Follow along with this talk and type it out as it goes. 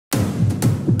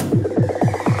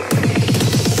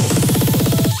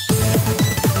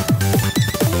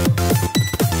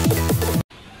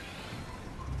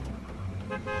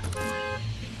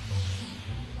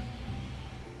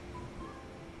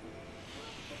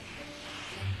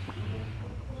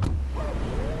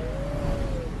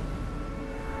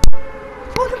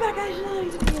guys, another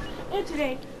YouTube video, and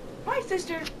today, my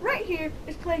sister, right here,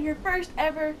 is playing her first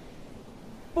ever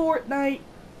Fortnite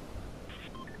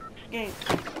game.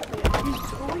 So yeah,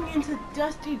 she's going into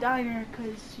Dusty Diner,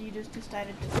 because she just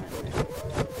decided to spend there.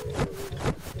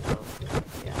 So,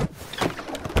 yeah.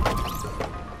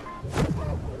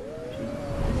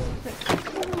 This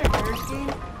is her first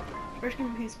game. First game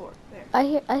of PS4.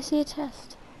 There. I see a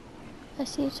chest. I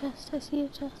see a chest. I see a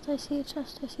chest. I see a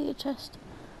chest. I see a chest.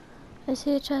 I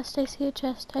see a chest. I see a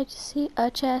chest. I just see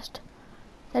a chest.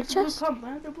 That a chest? Blue pump.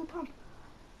 Land the blue pump.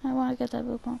 I want to get that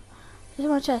blue pump. There's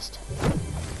my chest.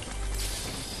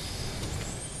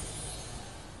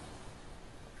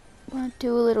 I want to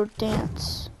do a little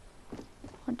dance.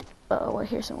 Oh, I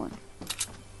hear someone.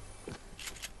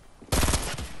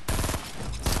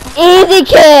 Easy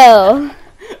kill!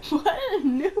 What a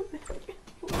noob.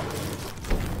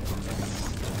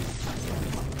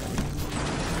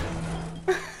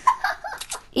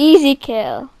 Easy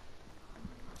kill.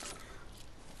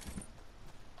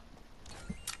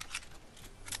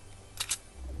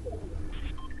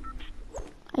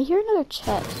 I hear another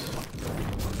chest.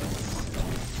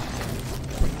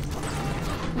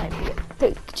 Might be a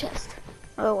fake chest.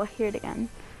 Oh, I hear it again.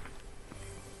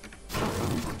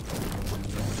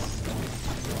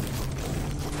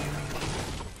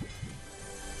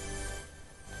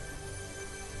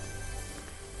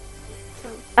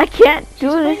 I can't do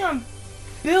this. She's on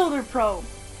Builder Pro.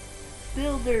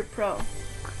 Builder Pro.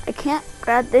 I can't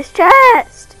grab this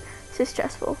chest. This is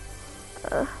stressful.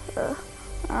 It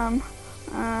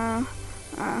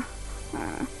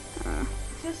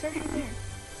says search right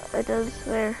there. It does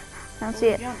where? I don't see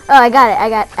it. Jump. Oh, I got it.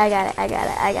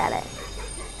 I got it.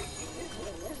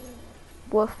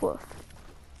 Woof woof.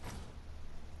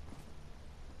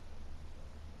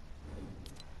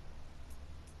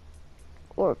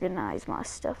 Organize my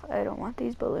stuff. I don't want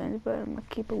these balloons, but I'm gonna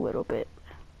keep a little bit.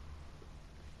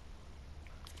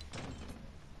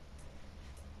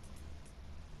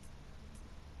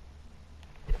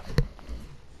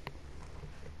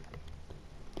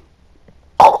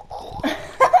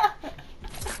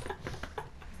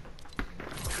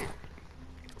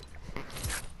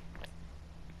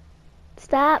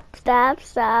 Stop.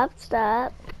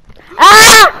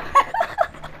 Ah!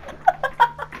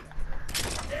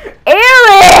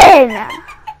 Aaron!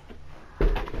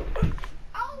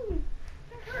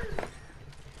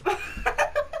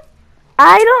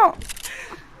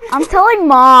 I'm telling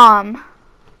Mom.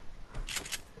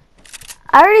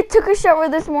 I already took a shower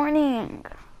this morning.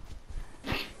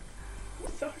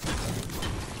 Sorry.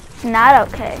 Not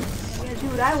okay. I'm gonna do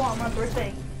what I want on my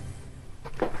birthday.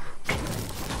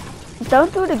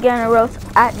 Don't do it again or else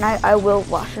at night I will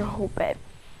wash your whole bed.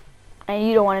 And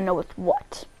you don't want to know with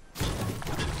what.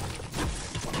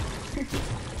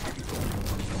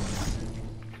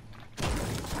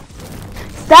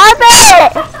 Stop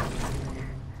it!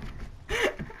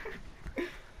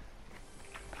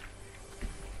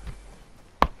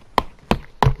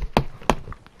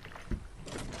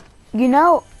 You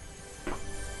know,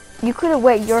 you could have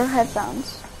wear your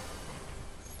headphones.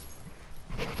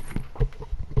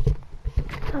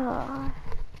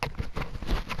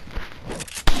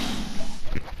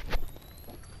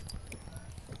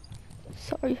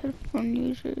 Sorry, headphone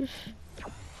users.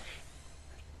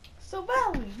 So,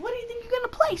 Valerie, what do you think you're gonna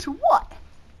place or what?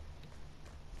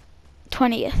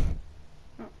 20th.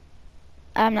 Oh.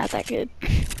 I'm not that good.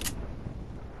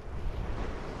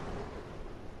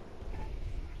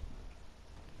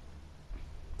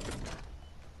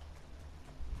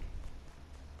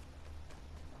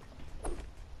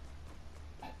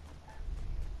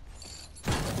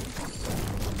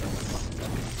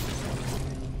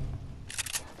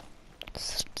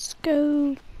 Let's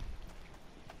go.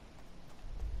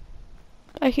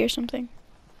 I hear something.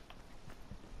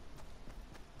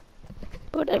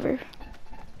 Whatever.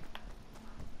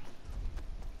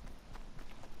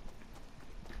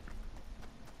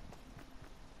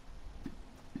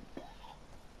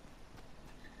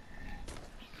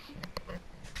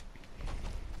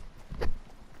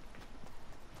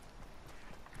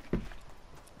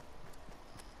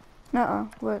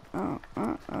 What?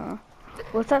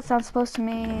 What's that sound supposed to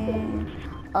mean?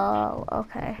 Oh,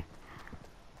 okay.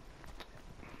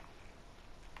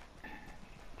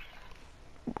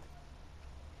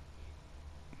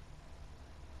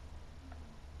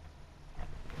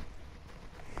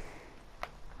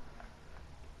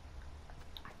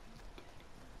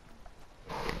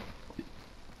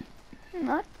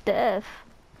 Not deaf.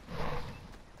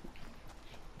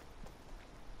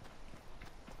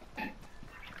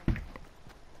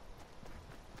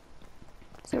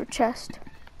 Is there a chest?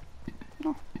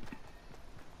 No.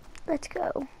 Let's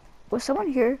go. Was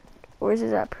someone here? Or is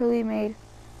it that poorly made?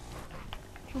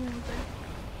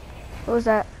 What was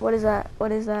that? What is that?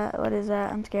 What is that? What is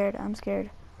that? I'm scared. I'm scared.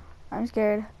 I'm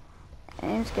scared.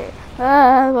 I'm scared.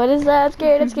 Ah, what is that? I'm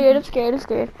scared. I'm scared. I'm scared. I'm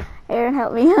scared. Aaron,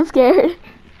 help me. I'm scared.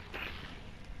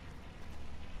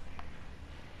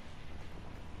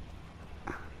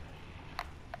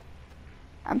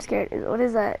 I'm scared. What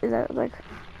is that? Is that like?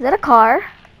 Is that a car? Are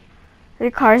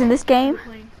there cars in this game?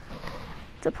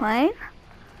 It's a plane.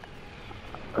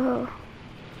 Oh.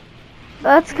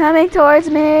 That's coming towards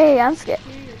me. I'm scared.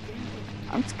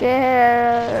 I'm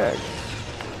scared.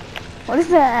 What is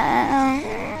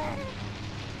that?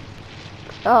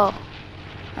 Oh,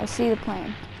 I see the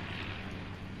plane.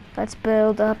 Let's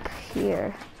build up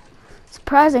here.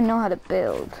 Surprised I know how to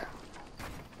build.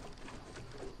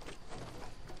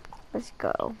 Let's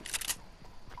go.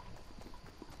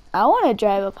 I want to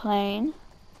drive a plane.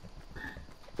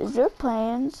 Is there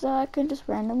planes that I can just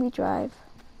randomly drive?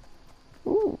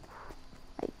 Ooh,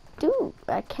 I do.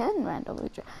 I can randomly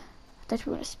drive. I thought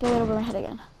you were going to spill it over my head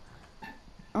again.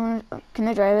 Can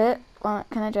I drive it?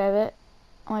 Can I drive it?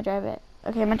 I want to drive it.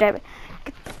 Okay, I'm going to drive it.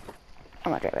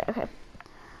 I'm going to drive it. Okay.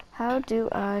 How do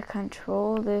I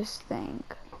control this thing?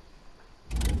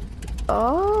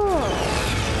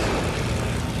 Oh.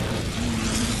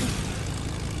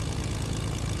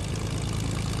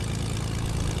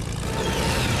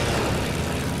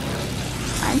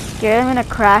 I'm scared I'm gonna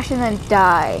crash and then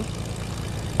die.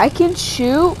 I can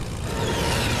shoot.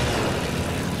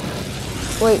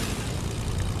 Wait,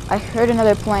 I heard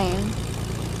another plane.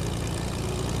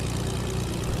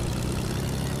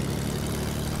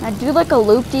 I do like a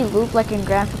loop-de-loop like in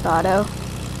Grand Theft Auto.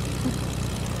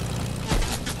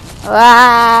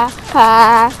 Ah,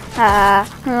 ah, ah,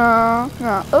 no,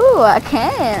 no. Ooh, I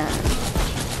can.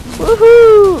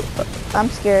 Woohoo! I'm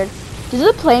scared. Does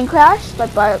the plane crash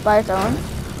like by its own?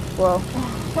 Whoa.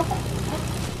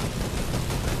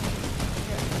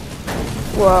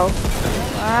 Whoa.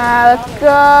 Ah, let's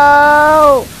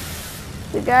go!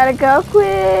 We gotta go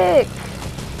quick!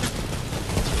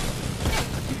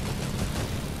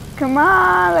 Come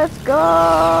on, let's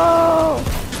go!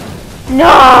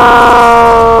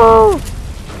 No!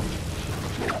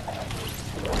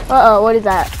 Uh-oh, what is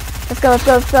that? Let's go, let's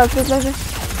go, let's go, let's go, let's go.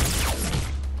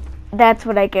 That's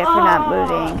what I get for not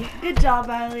moving. Good job,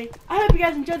 Riley. I hope you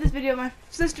guys enjoyed this video of my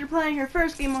sister playing her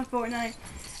first game on Fortnite.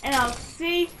 And I'll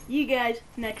see you guys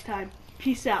next time.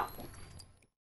 Peace out.